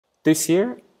This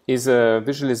here is a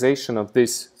visualization of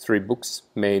these 3 books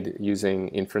made using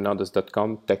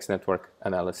infranodus.com text network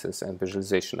analysis and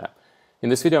visualization app. In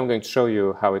this video, I'm going to show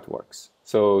you how it works.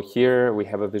 So here we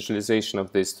have a visualization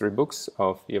of these 3 books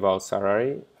of Yuval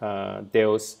Harari,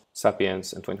 Deus,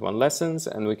 Sapiens, and 21 Lessons,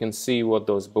 and we can see what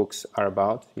those books are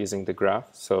about using the graph.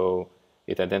 So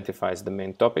it identifies the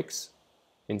main topics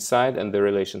inside and the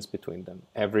relations between them.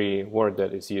 Every word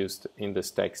that is used in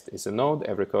this text is a node,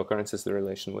 every co-occurrence is the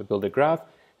relation. We build a graph,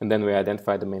 and then we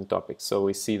identify the main topics. So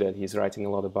we see that he's writing a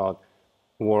lot about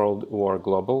world war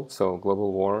global, so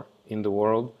global war in the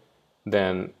world.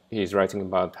 Then he's writing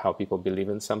about how people believe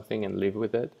in something and live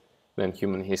with it. Then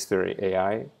human history,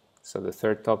 AI. So the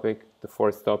 3rd topic, the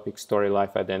 4th topic, story,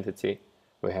 life, identity.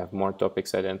 We have more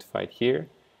topics identified here.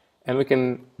 And we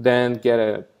can then get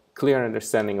a clear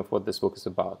understanding of what this book is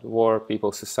about. War,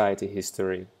 people, society,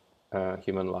 history,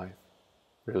 human life,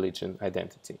 religion,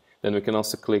 identity. Then we can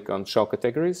also click on show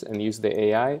categories and use the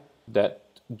AI that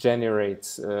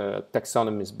generates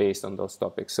taxonomies based on those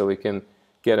topics. So we can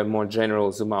get a more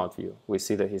general zoom out view. We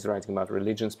see that he's writing about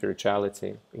religion,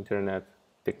 spirituality, internet,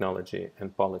 technology,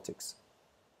 and politics.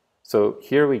 So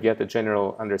here we get a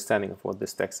general understanding of what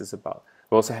this text is about.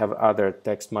 We also have other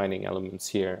text mining elements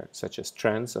here, such as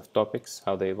trends of topics,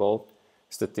 how they evolve,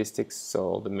 statistics, so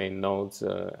all the main nodes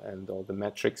and all the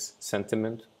metrics,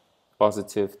 sentiment,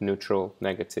 positive, neutral,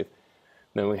 negative.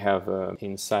 Then we have an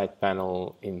insight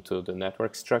panel into the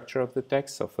network structure of the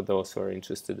text, so for those who are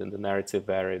interested in the narrative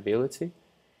variability.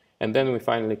 And then we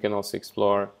finally can also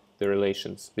explore the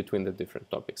relations between the different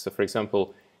topics. So for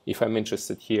example, if I'm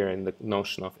interested here in the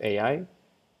notion of AI,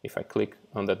 if I click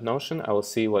on that notion, I will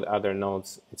see what other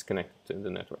nodes it's connected to in the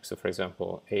network. So for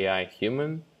example, AI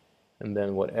human, and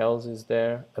then what else is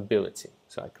there? Ability.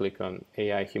 So I click on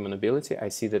AI human ability, I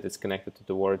see that it's connected to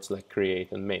the words like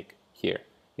create and make here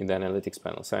in the analytics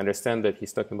panel. So I understand that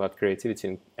he's talking about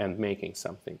creativity and making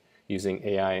something using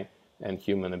AI and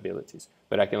human abilities.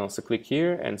 But I can also click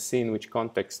here and see in which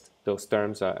context those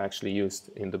terms are actually used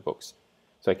in the books.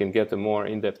 So I can get a more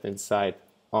in-depth insight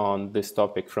on this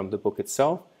topic from the book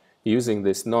itself, using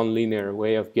this non-linear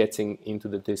way of getting into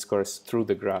the discourse through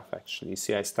the graph, actually. You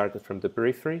see, I started from the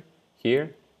periphery,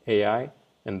 here, AI,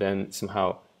 and then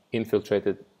somehow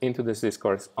infiltrated into this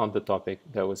discourse on the topic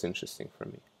that was interesting for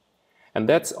me. And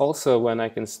that's also when I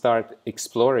can start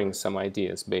exploring some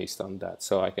ideas based on that.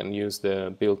 So I can use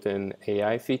the built-in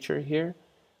AI feature here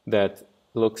that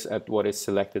looks at what is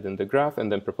selected in the graph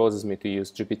and then proposes me to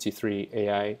use GPT3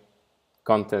 AI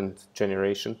content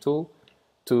generation tool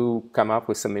to come up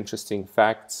with some interesting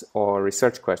facts or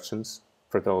research questions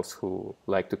for those who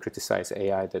like to criticize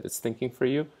AI that it's thinking for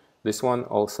you. This one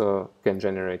also can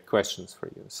generate questions for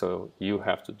you. So you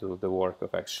have to do the work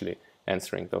of actually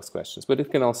answering those questions. But it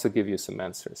can also give you some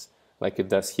answers like it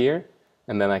does here.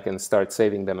 And then I can start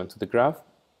saving them into the graph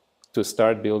to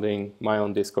start building my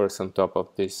own discourse on top of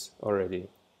this already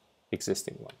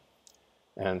existing one.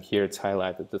 And here it's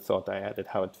highlighted the thought I added,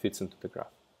 how it fits into the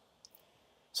graph.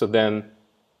 So then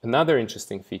another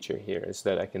interesting feature here is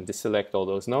that I can deselect all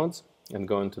those nodes and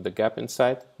go into the gap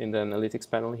insight in the analytics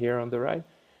panel here on the right.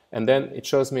 And then it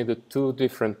shows me the 2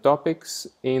 different topics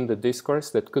in the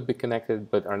discourse that could be connected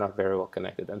but are not very well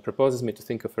connected, and proposes me to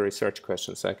think of a research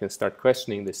question. So I can start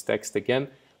questioning this text again,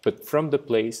 but from the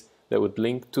place that would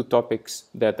link 2 topics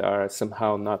that are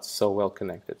somehow not so well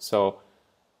connected. So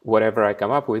whatever I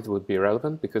come up with would be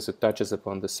relevant because it touches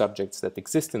upon the subjects that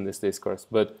exist in this discourse,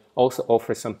 but also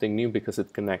offers something new because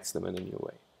it connects them in a new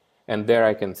way. And there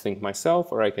I can think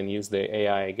myself, or I can use the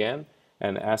AI again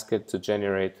and ask it to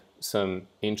generate some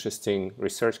interesting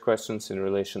research questions in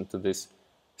relation to this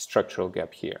structural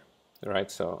gap here,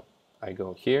 right? So I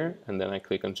go here and then I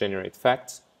click on generate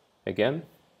facts again,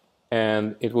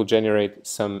 and it will generate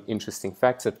some interesting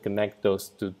facts that connect those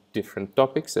 2 different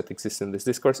topics that exist in this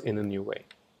discourse in a new way.